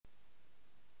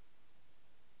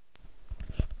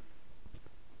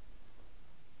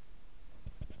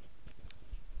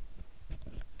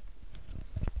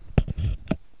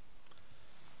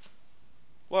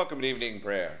Welcome to evening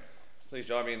prayer. Please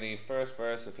join me in the first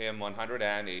verse of hymn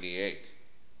 188.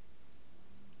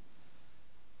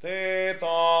 Faith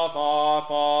of our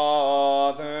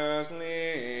fathers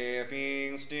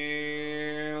living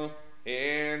still,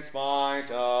 in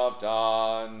spite of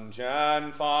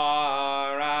dungeon,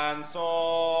 fire, and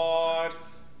sword.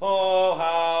 Oh,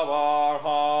 how our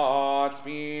hearts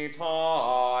beat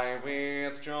high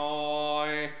with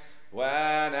joy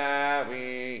whene'er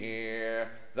we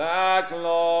hear that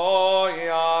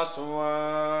glorious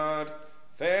word.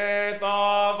 Faith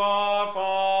of our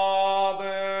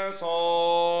fathers,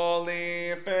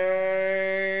 holy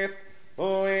faith,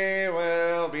 we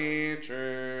will be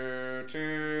true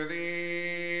to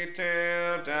thee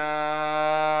till death.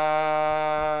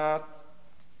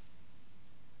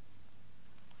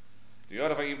 The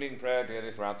order for evening prayer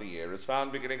daily throughout the year is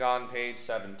found beginning on page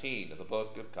 17 of the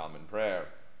Book of Common Prayer.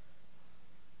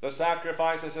 The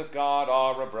sacrifices of God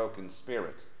are a broken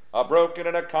spirit. A broken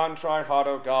and a contrite heart,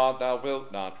 O God, thou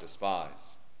wilt not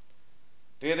despise.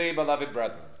 Dearly beloved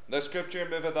brethren, the Scripture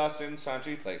moveth us in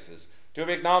sundry places to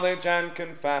acknowledge and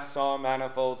confess our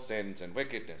manifold sins and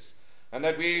wickedness, and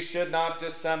that we should not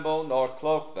dissemble nor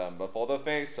cloak them before the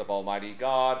face of Almighty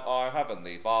God, our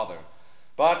heavenly Father,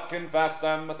 but confess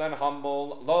them with an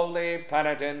humble, lowly,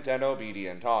 penitent, and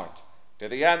obedient heart, to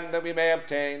the end that we may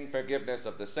obtain forgiveness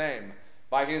of the same,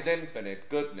 by his infinite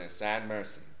goodness and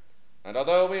mercy. And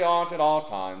although we ought at all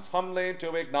times humbly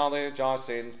to acknowledge our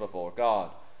sins before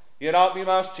God, yet ought we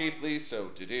most chiefly so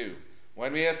to do,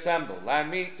 when we assemble and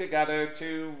meet together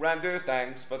to render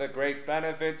thanks for the great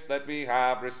benefits that we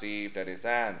have received at his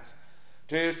hands,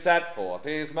 to set forth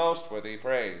his most worthy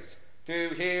praise, to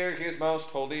hear his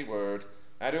most holy word,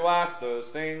 and to ask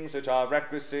those things which are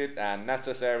requisite and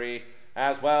necessary,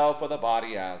 as well for the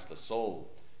body as the soul.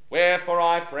 Wherefore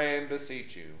I pray and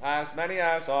beseech you, as many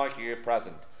as are here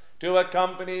present, to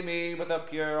accompany me with a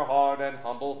pure heart and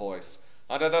humble voice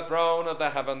unto the throne of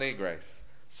the heavenly grace,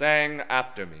 saying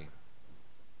after me: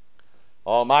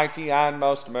 Almighty and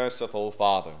most merciful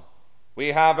Father, we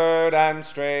have erred and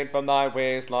strayed from thy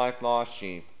ways like lost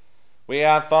sheep. We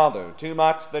have followed too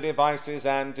much the devices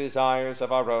and desires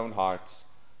of our own hearts.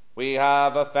 We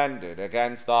have offended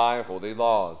against thy holy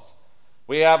laws.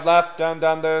 We have left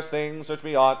undone those things which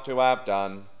we ought to have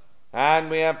done, and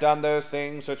we have done those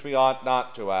things which we ought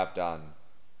not to have done,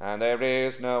 and there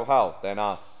is no health in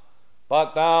us.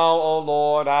 But thou, O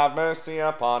Lord, have mercy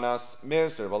upon us,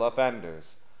 miserable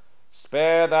offenders.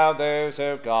 Spare thou those,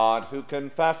 O God, who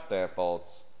confess their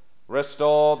faults.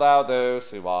 Restore thou those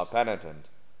who are penitent,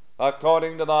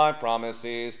 according to thy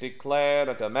promises declared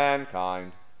unto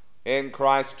mankind, in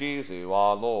Christ Jesus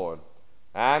our Lord.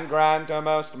 And grant, O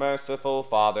most merciful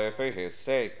Father, for his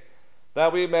sake,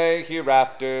 that we may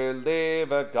hereafter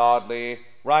live a godly,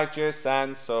 righteous,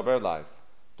 and sober life,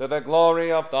 to the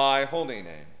glory of thy holy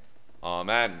name.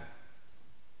 Amen.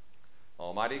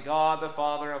 Almighty God, the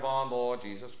Father of our Lord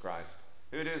Jesus Christ,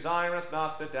 who desireth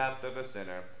not the death of a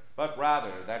sinner, but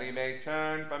rather that he may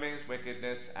turn from his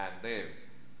wickedness and live,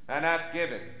 and hath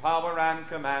given power and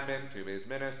commandment to his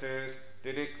ministers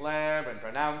to declare and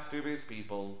pronounce to his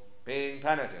people, being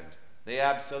penitent, the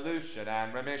absolution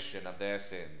and remission of their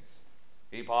sins.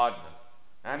 He pardoneth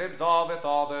and absolveth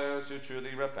all those who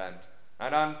truly repent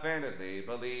and unfeignedly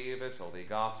believe his holy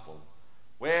gospel.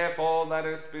 Wherefore let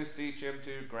us beseech him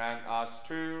to grant us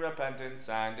true repentance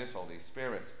and his Holy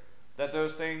Spirit, that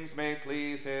those things may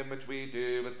please him which we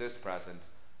do at this present,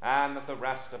 and that the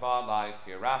rest of our life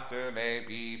hereafter may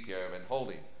be pure and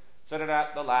holy, so that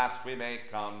at the last we may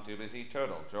come to his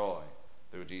eternal joy.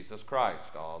 Through Jesus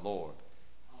Christ our Lord.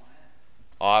 Amen.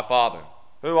 Our Father,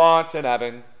 who art in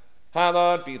heaven,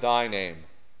 hallowed be thy name.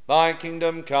 Thy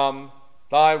kingdom come,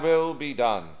 thy will be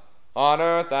done, on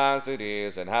earth as it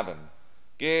is in heaven.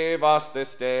 Give us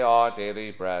this day our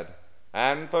daily bread,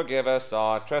 and forgive us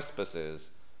our trespasses,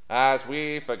 as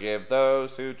we forgive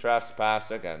those who trespass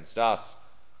against us.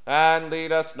 And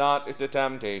lead us not into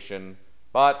temptation,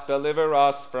 but deliver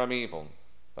us from evil.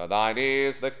 For thine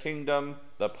is the kingdom,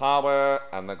 the power,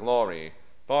 and the glory,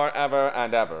 for ever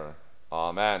and ever.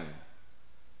 Amen.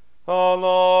 O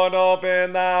Lord,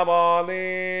 open thou our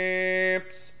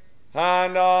lips,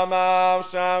 and our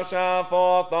mouth shall shout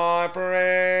forth thy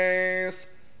praise.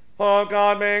 O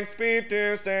God, make speed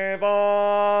to save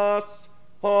us.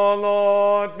 O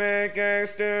Lord, make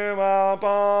haste to help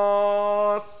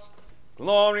us.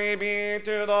 Glory be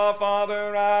to the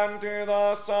Father, and to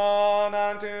the Son,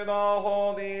 and to the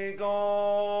Holy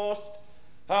Ghost,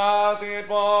 as it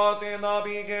was in the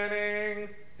beginning,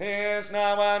 is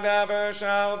now, and ever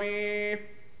shall be,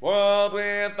 world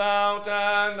without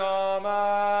end.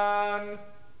 Amen.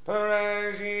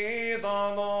 Praise ye the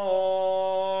Lord.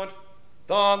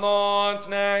 Lord's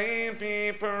name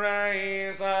be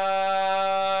praised.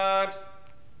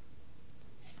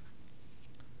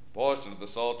 Portion of the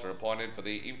Psalter appointed for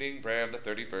the evening prayer of the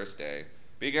 31st day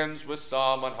begins with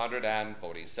Psalm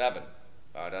 147,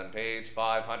 found on page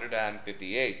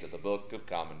 558 of the Book of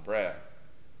Common Prayer.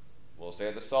 We'll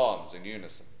say the Psalms in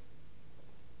unison.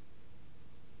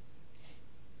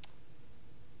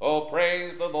 O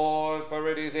praise the Lord, for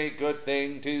it is a good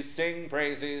thing to sing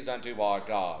praises unto our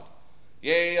God.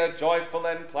 Yea, a joyful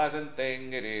and pleasant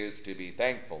thing it is to be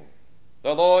thankful.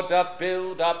 The Lord doth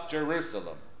build up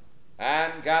Jerusalem,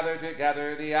 and gather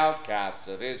together the outcasts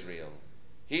of Israel.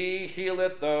 He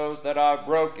healeth those that are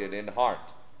broken in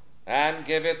heart, and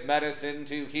giveth medicine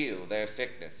to heal their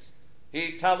sickness.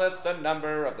 He telleth the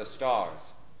number of the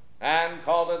stars, and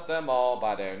calleth them all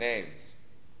by their names.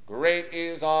 Great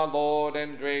is our Lord,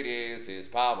 and great is his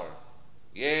power.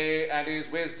 Yea, and his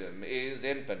wisdom is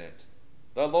infinite.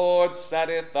 The Lord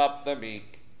setteth up the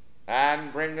meek,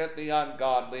 and bringeth the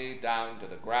ungodly down to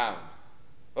the ground.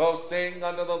 O sing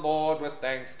unto the Lord with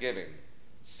thanksgiving.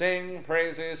 Sing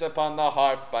praises upon the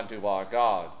harp unto our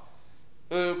God,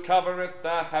 who covereth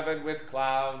the heaven with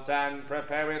clouds, and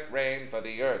prepareth rain for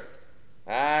the earth,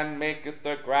 and maketh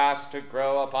the grass to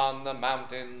grow upon the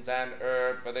mountains, and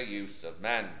herb for the use of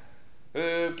men,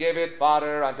 who giveth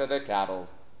fodder unto the cattle,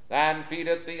 and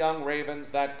feedeth the young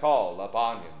ravens that call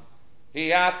upon him. He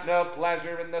hath no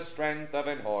pleasure in the strength of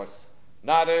an horse,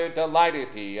 neither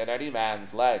delighteth he in any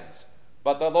man's legs.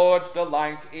 But the Lord's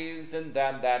delight is in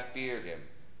them that fear him,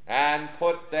 and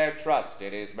put their trust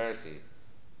in his mercy.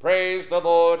 Praise the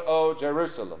Lord, O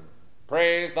Jerusalem.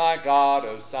 Praise thy God,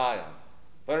 O Zion.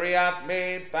 For he hath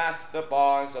made fast the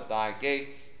bars of thy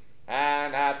gates,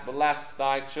 and hath blessed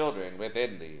thy children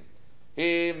within thee.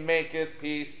 He maketh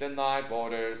peace in thy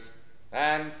borders,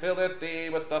 and filleth thee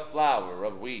with the flour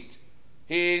of wheat.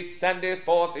 He sendeth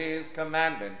forth his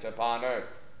commandment upon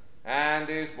earth, and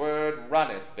his word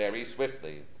runneth very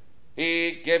swiftly.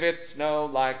 He giveth snow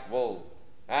like wool,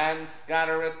 and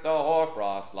scattereth the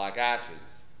hoarfrost like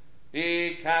ashes.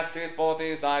 He casteth forth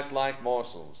his ice like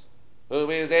morsels. Who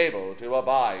is able to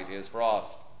abide his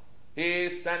frost? He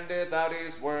sendeth out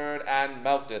his word, and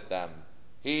melteth them.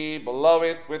 He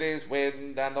bloweth with his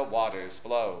wind, and the waters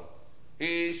flow.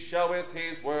 He showeth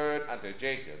his word unto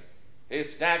Jacob,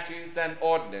 his statutes and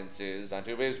ordinances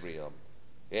unto Israel.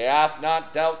 He hath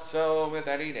not dealt so with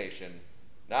any nation,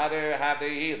 neither have the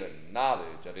heathen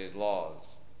knowledge of his laws.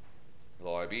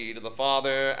 Glory be to the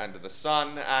Father, and to the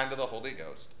Son, and to the Holy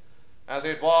Ghost, as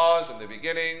it was in the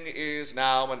beginning, is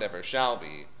now, and ever shall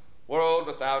be, world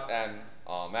without end.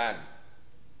 Amen.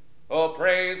 O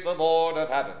praise the Lord of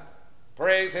heaven.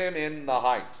 Praise him in the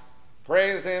height.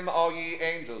 Praise him, all ye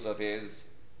angels of his.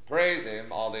 Praise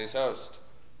him, all his host.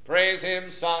 Praise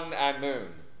him, sun and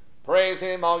moon. Praise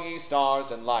him, all ye stars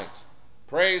and light.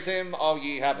 Praise him, all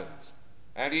ye heavens,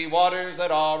 and ye waters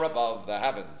that are above the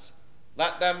heavens.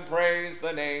 Let them praise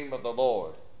the name of the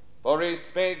Lord. For he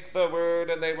spake the word,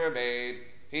 and they were made.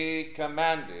 He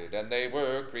commanded, and they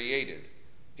were created.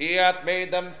 He hath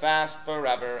made them fast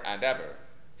forever and ever.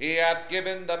 He hath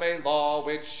given them a law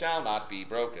which shall not be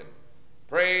broken.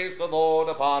 Praise the Lord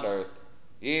upon earth,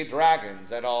 ye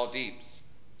dragons and all deeps,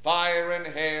 fire and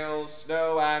hail,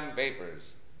 snow and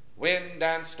vapors, wind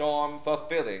and storm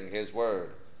fulfilling his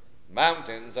word,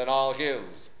 mountains and all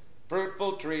hills,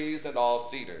 fruitful trees and all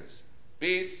cedars,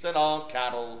 beasts and all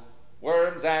cattle,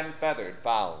 worms and feathered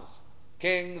fowls,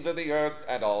 kings of the earth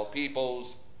and all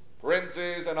peoples,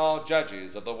 princes and all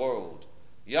judges of the world,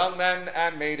 young men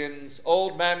and maidens,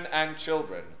 old men and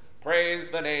children, praise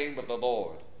the name of the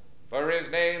Lord. For his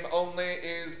name only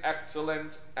is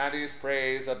excellent, and his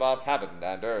praise above heaven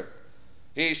and earth.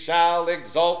 He shall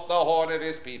exalt the horn of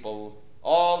his people.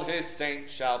 All his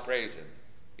saints shall praise him,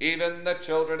 even the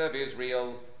children of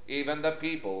Israel, even the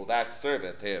people that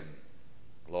serveth him.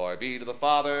 Glory be to the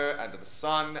Father, and to the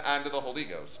Son, and to the Holy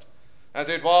Ghost, as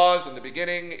it was in the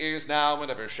beginning, is now, and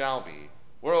ever shall be,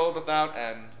 world without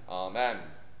end. Amen.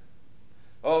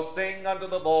 O sing unto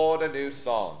the Lord a new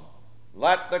song.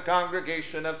 Let the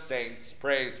congregation of saints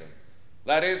praise him.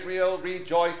 Let Israel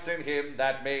rejoice in him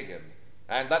that made him,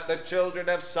 and let the children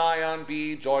of Zion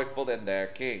be joyful in their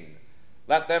King.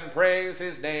 Let them praise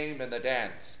his name in the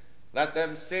dance. Let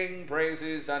them sing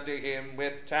praises unto him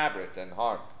with tabret and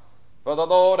harp. For the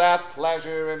Lord hath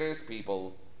pleasure in his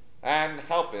people, and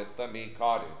helpeth the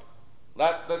meek-hearted.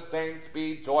 Let the saints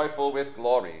be joyful with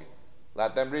glory.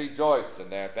 Let them rejoice in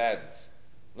their beds.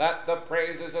 Let the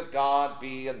praises of God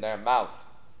be in their mouth,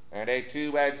 and a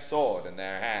two-edged sword in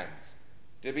their hands,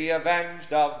 to be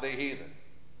avenged of the heathen,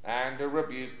 and to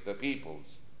rebuke the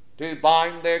peoples, to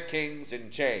bind their kings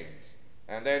in chains,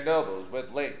 and their nobles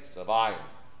with links of iron,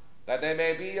 that they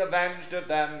may be avenged of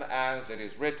them, as it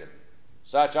is written,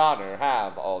 such honor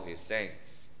have all his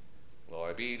saints.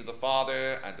 Glory be to the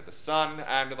Father, and to the Son,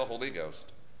 and to the Holy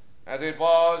Ghost, as it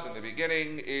was in the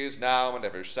beginning, is now, and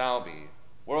ever shall be,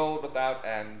 world without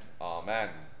end. Amen.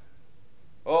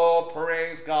 Oh,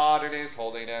 praise God in his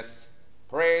holiness.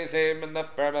 Praise him in the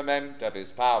firmament of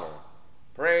his power.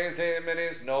 Praise him in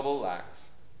his noble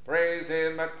acts. Praise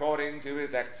him according to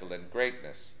his excellent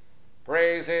greatness.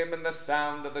 Praise him in the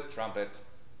sound of the trumpet.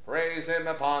 Praise him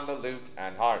upon the lute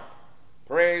and harp.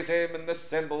 Praise him in the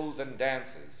cymbals and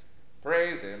dances.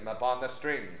 Praise him upon the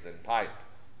strings and pipe.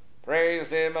 Praise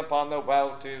him upon the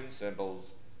well-tuned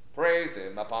cymbals. Praise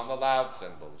him upon the loud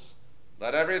cymbals.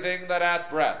 Let everything that hath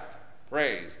breath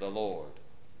praise the Lord.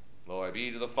 Glory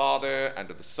be to the Father, and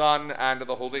to the Son, and to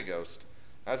the Holy Ghost,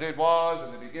 as it was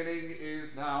in the beginning,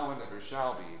 is now, and ever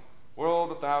shall be, world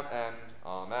without end.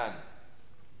 Amen.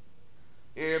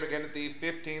 Here beginneth the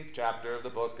 15th chapter of the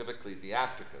book of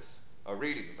Ecclesiasticus, a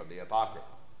reading from the Apocrypha.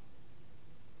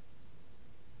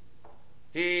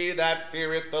 He that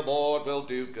feareth the Lord will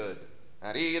do good,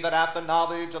 and he that hath the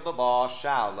knowledge of the law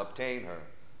shall obtain her.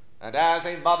 And as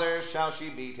a mother shall she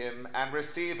meet him, and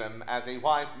receive him as a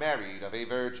wife married of a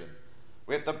virgin.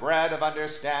 With the bread of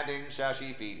understanding shall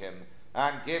she feed him,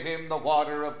 and give him the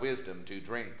water of wisdom to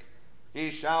drink.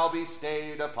 He shall be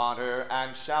stayed upon her,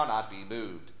 and shall not be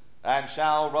moved, and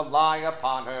shall rely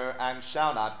upon her, and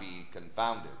shall not be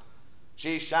confounded.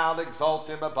 She shall exalt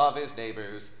him above his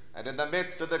neighbors, and in the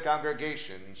midst of the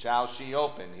congregation shall she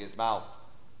open his mouth.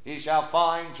 He shall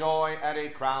find joy and a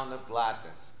crown of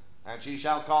gladness, and she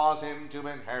shall cause him to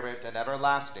inherit an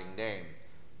everlasting name.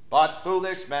 But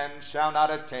foolish men shall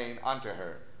not attain unto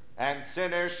her, and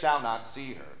sinners shall not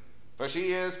see her. For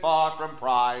she is far from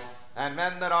pride, and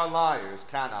men that are liars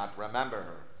cannot remember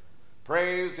her.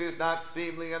 Praise is not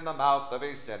seemly in the mouth of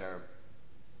a sinner,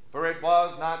 for it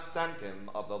was not sent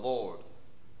him of the Lord.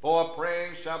 For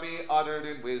praise shall be uttered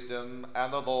in wisdom,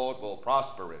 and the Lord will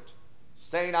prosper it.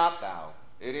 Say not thou,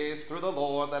 it is through the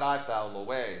Lord that I fell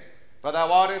away, for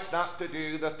thou oughtest not to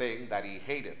do the thing that he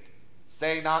hateth.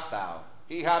 Say not thou,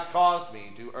 he hath caused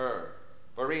me to err,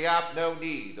 for he hath no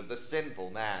need of the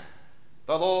sinful man.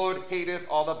 The Lord hateth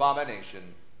all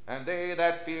abomination, and they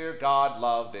that fear God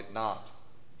love it not.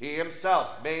 He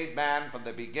himself made man from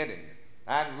the beginning,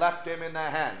 and left him in the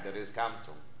hand of his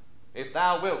counsel. If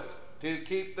thou wilt to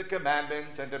keep the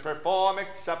commandments, and to perform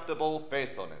acceptable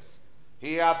faithfulness,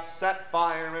 he hath set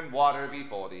fire and water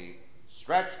before thee.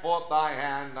 Stretch forth thy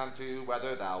hand unto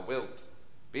whether thou wilt.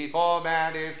 Before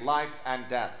man is life and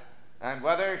death, and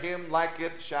whether him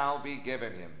liketh shall be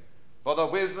given him. For the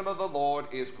wisdom of the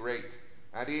Lord is great,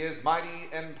 and he is mighty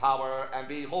in power, and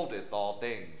beholdeth all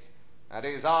things. And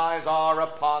his eyes are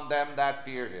upon them that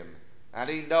fear him, and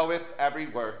he knoweth every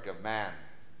work of man.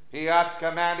 He hath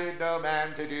commanded no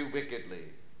man to do wickedly,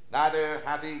 neither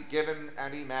hath he given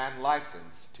any man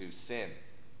license to sin.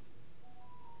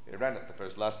 Here endeth the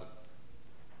first lesson.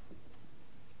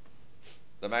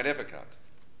 The Magnificat.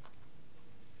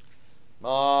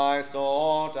 My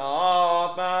soul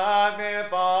doth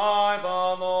magnify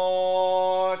the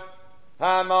Lord,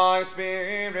 and my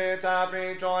spirit hath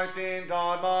rejoiced in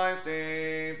God my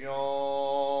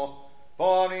Saviour.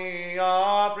 For he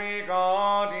hath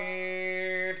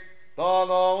regarded the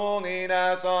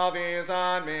lowliness of his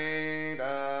handmaiden.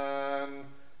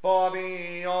 For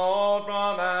behold,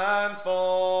 from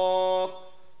henceforth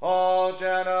all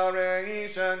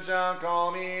generations shall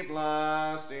call me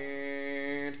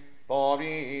blessed. For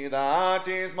he that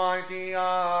is mighty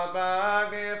hath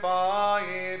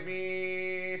magnified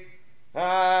me,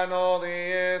 and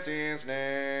holy is his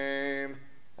name,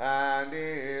 and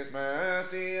his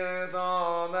mercy is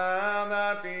on them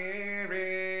that fear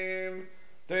him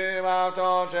throughout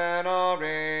all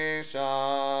generations.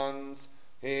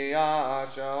 He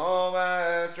hath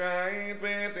showed strength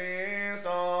with his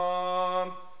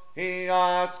arm. He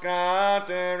hath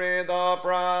scattered the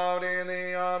proud in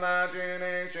the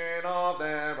imagination of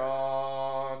their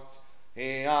hearts.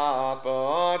 He hath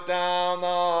put down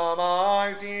the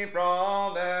mighty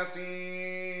from their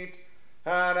seat,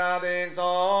 and hath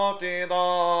exalted the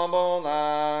humble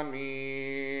and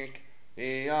meek.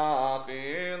 He hath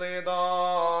filled the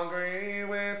hungry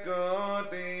with good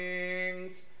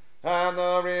things, and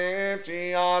the rich he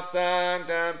hath sent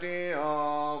empty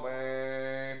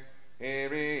away. He,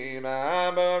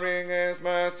 remembering his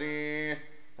mercy,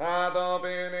 hath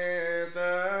opened his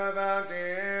servant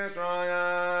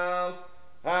Israel,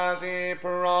 as he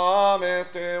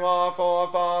promised to our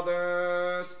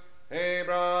forefathers,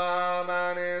 Abraham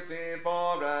and his seed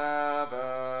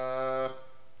forever.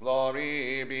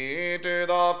 Glory be to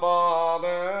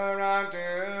Father, and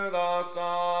to the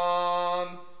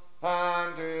Son,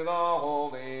 and to the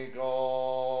Holy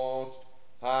Ghost,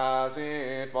 as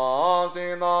it was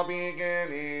in the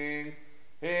beginning,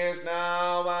 is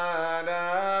now, and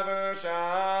ever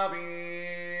shall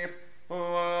be,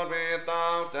 world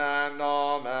without end.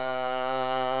 Amen.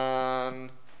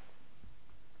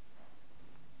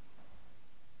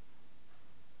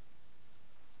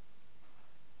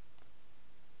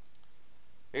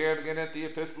 Here beginneth the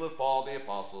epistle of Paul the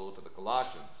Apostle to the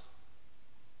Colossians.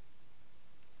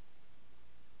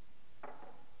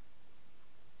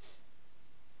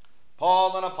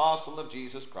 Paul, an apostle of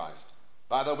Jesus Christ,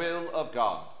 by the will of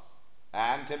God,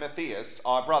 and Timotheus,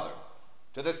 our brother,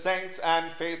 to the saints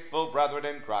and faithful brethren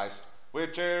in Christ,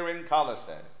 which are in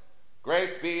Colossae,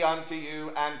 grace be unto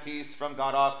you, and peace from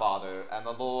God our Father and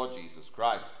the Lord Jesus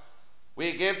Christ.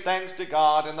 We give thanks to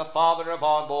God and the Father of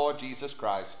our Lord Jesus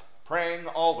Christ, praying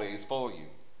always for you,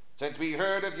 since we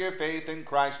heard of your faith in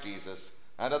Christ Jesus,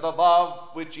 and of the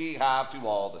love which ye have to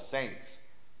all the saints,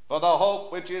 for the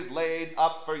hope which is laid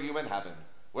up for you in heaven,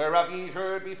 whereof ye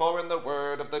heard before in the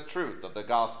word of the truth of the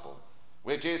gospel,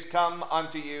 which is come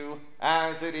unto you,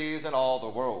 as it is in all the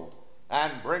world,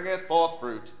 and bringeth forth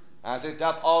fruit, as it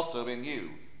doth also in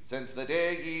you, since the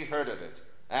day ye heard of it,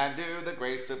 and knew the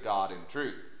grace of God in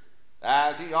truth.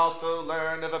 As ye also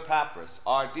learned of Epaphras,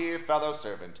 our dear fellow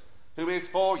servant, who is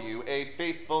for you a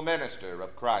faithful minister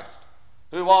of Christ,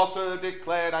 who also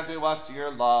declared unto us your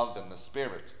love in the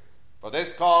Spirit. For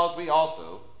this cause we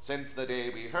also, since the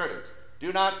day we heard it,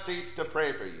 do not cease to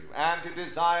pray for you, and to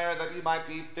desire that ye might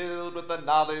be filled with the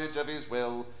knowledge of his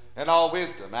will, in all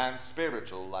wisdom and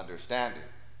spiritual understanding,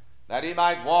 that he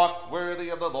might walk worthy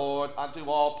of the Lord unto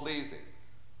all pleasing,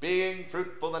 being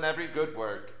fruitful in every good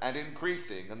work, and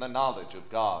increasing in the knowledge of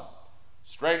God,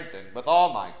 strengthened with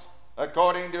all might,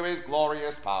 according to his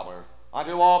glorious power,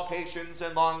 unto all patience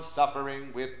and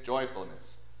long-suffering with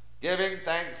joyfulness, giving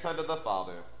thanks unto the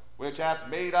Father, which hath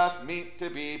made us meet to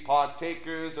be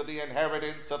partakers of the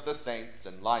inheritance of the saints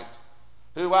in light,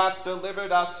 who hath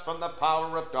delivered us from the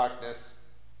power of darkness,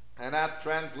 and hath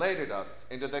translated us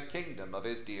into the kingdom of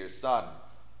his dear Son,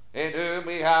 in whom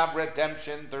we have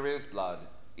redemption through his blood,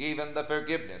 even the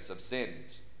forgiveness of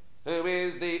sins, who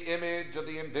is the image of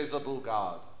the invisible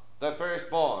God, the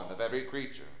firstborn of every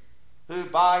creature, who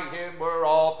by him were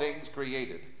all things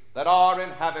created, that are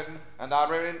in heaven and that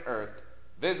are in earth,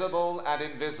 visible and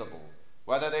invisible,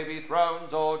 whether they be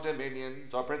thrones or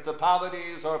dominions or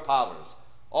principalities or powers.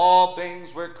 All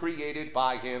things were created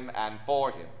by him and for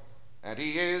him. And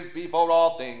he is before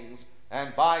all things,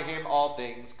 and by him all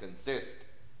things consist.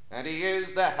 And he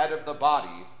is the head of the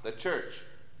body, the church,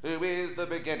 who is the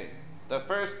beginning, the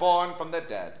firstborn from the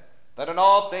dead, that in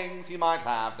all things he might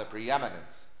have the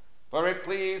preeminence. For it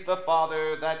pleased the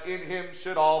Father that in him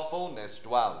should all fullness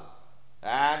dwell,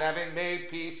 and having made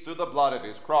peace through the blood of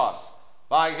his cross,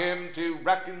 by him to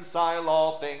reconcile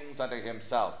all things unto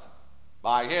himself.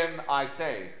 By him, I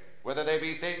say, whether they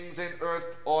be things in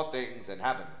earth or things in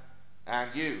heaven.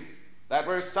 And you, that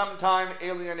were sometime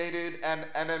alienated and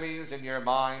enemies in your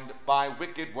mind by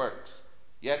wicked works,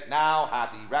 yet now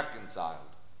hath he reconciled,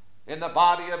 in the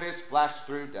body of his flesh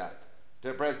through death,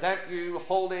 to present you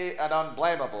holy and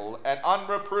unblameable and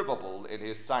unreprovable in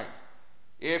his sight,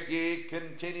 if ye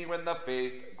continue in the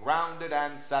faith, grounded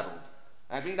and settled,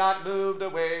 and be not moved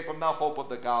away from the hope of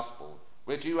the gospel,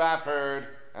 which you have heard,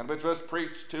 and which was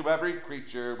preached to every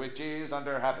creature which is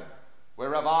under heaven,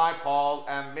 whereof I, Paul,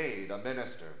 am made a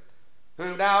minister,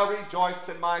 who now rejoice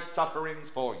in my sufferings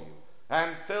for you,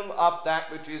 and fill up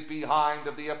that which is behind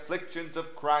of the afflictions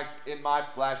of Christ in my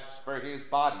flesh for his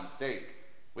body's sake,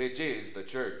 which is the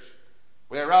church,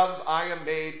 whereof I am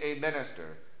made a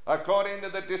minister, according to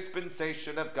the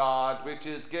dispensation of God which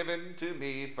is given to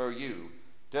me for you,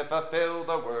 to fulfill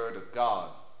the word of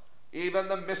God, even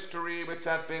the mystery which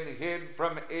hath been hid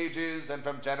from ages and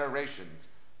from generations,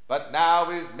 but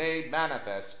now is made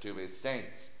manifest to his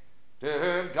saints, to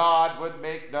whom God would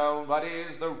make known what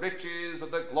is the riches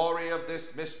of the glory of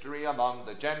this mystery among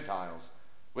the Gentiles,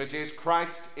 which is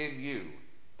Christ in you,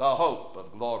 the hope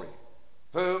of glory,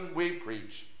 whom we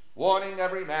preach, warning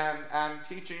every man and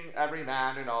teaching every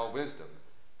man in all wisdom,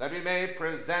 that we may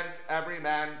present every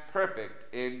man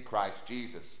perfect in Christ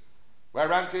Jesus,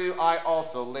 whereunto I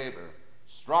also labor,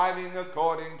 striving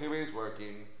according to his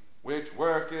working, which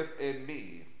worketh in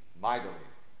me mightily.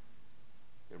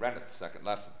 We read the second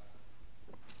lesson.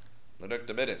 Benedict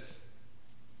Dimittis.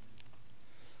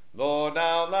 Lord,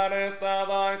 now lettest thou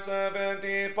thy servant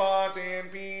depart in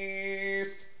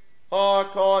peace,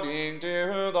 according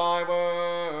to thy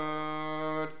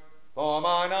word. For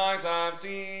mine eyes have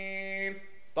seen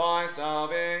thy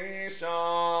salvation,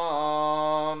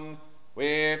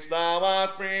 which thou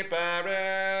hast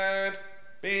prepared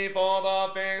before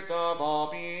the face of all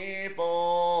people,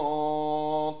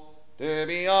 to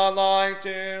be a light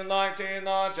to lighten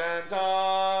the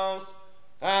Gentiles,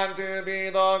 and to be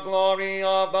the glory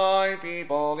of thy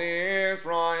people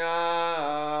Israel.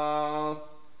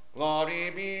 Glory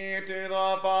be to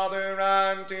the Father,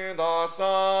 and to the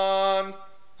Son,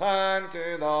 and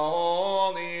to the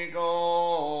Holy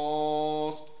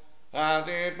Ghost, as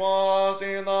it was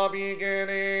in the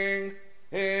beginning,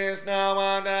 is now,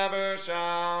 and ever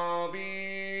shall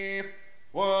be,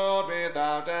 world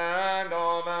without end.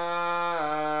 Amen.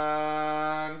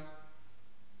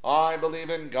 I believe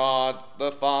in God,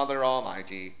 the Father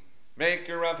Almighty,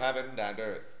 maker of heaven and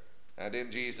earth, and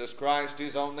in Jesus Christ,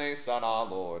 his only Son, our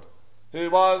Lord, who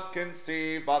was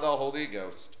conceived by the Holy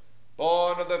Ghost,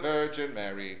 born of the Virgin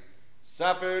Mary,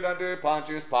 suffered under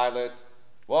Pontius Pilate,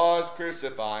 was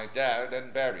crucified, dead,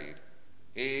 and buried.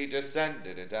 He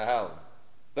descended into hell.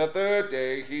 The third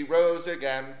day he rose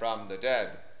again from the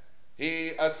dead.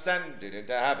 He ascended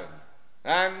into heaven,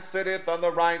 and sitteth on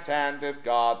the right hand of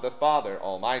God the Father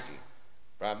Almighty.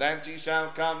 From thence he shall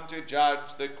come to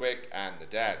judge the quick and the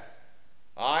dead.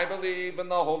 I believe in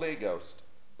the Holy Ghost,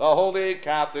 the holy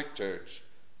Catholic Church,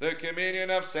 the communion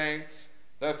of saints,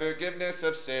 the forgiveness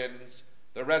of sins,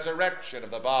 the resurrection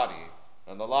of the body,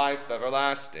 and the life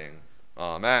everlasting.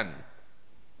 Amen.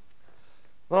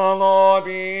 The Lord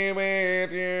be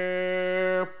with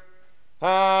you,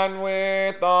 and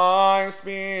with thy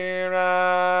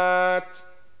spirit.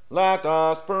 Let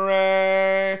us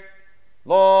pray.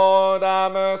 Lord,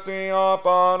 have mercy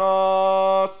upon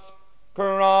us.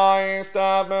 Christ,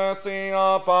 have mercy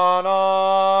upon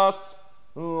us.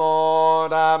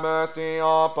 Lord, have mercy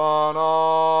upon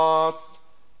us.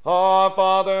 Our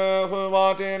Father, who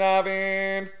art in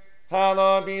heaven,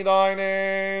 hallowed be thy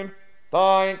name.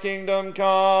 Thy kingdom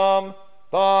come,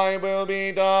 thy will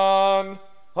be done,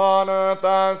 on earth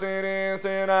as it is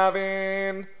in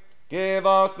heaven. Give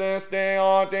us this day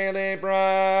our daily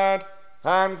bread,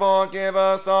 and forgive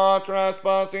us our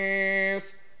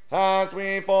trespasses, as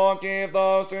we forgive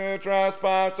those who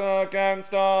trespass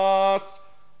against us.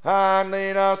 And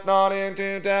lead us not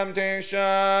into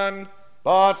temptation,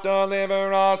 but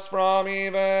deliver us from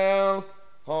evil.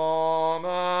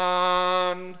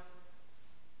 Amen.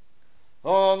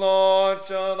 O Lord,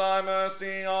 show thy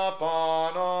mercy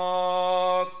upon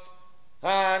us,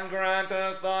 and grant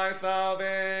us thy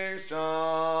salvation.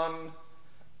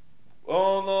 O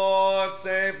Lord,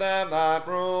 save them that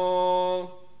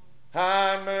rule,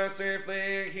 and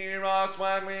mercifully hear us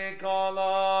when we call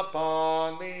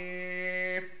upon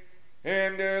thee.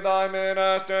 Endue thy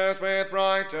ministers with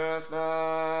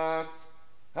righteousness,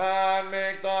 and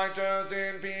make thy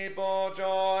chosen people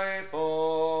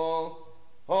joyful.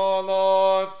 O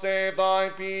Lord, save thy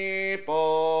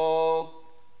people,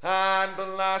 and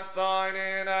bless thine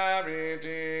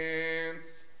inheritance.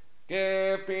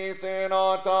 Give peace in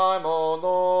our time, O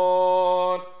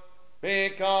Lord,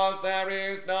 because there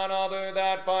is none other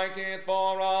that fighteth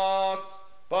for us,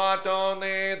 but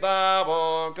only thou,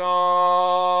 O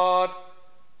God.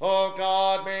 O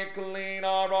God, make clean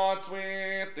our hearts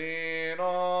within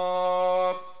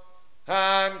us,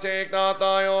 and take not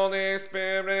thy Holy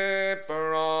Spirit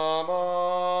from us.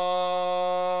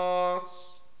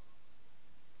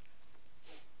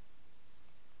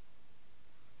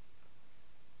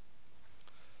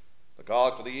 The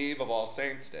God for the eve of All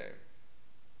Saints' Day.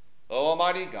 O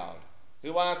Almighty God,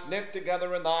 who hast knit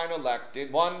together in thine elect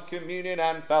in one communion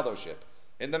and fellowship,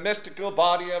 in the mystical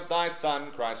body of thy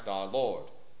Son, Christ our Lord,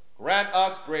 grant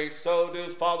us grace so to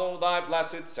follow thy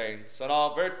blessed saints in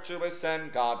all virtuous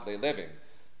and godly living,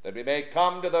 that we may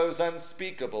come to those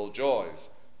unspeakable joys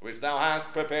which thou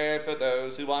hast prepared for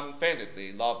those who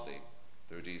unfeignedly love thee,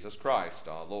 through Jesus Christ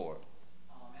our Lord.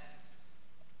 Amen.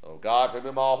 O God, from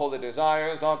whom all holy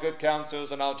desires, all good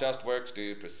counsels, and all just works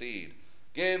do proceed,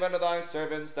 give unto thy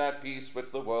servants that peace which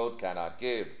the world cannot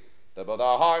give, that both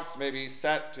our hearts may be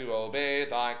set to obey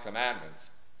thy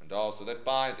commandments, and also that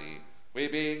by thee, we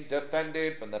being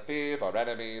defended from the fear of our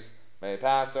enemies, may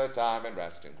pass our time in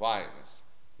rest and quietness,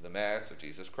 through the merits of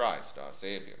Jesus Christ our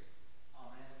Saviour.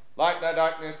 Amen. Lighten our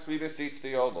darkness, we beseech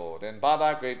thee, O Lord, and by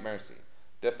thy great mercy,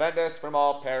 defend us from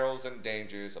all perils and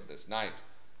dangers of this night,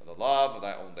 for the love of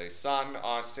thy only Son,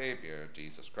 our Saviour,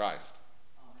 Jesus Christ.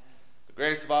 Amen. The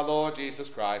grace of our Lord Jesus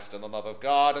Christ, and the love of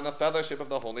God, and the fellowship of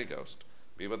the Holy Ghost,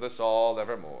 be with us all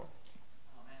evermore.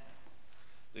 Amen.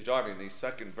 Please join me in the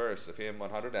second verse of hymn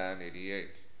 188.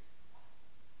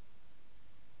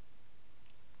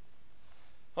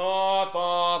 Our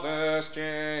fathers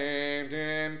chained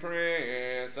in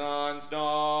prison,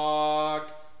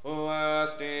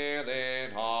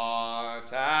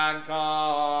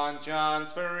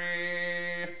 once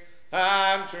free,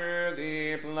 and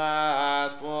truly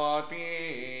blessed would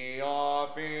be our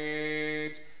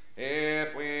fate,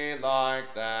 if we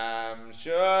like them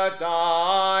should die.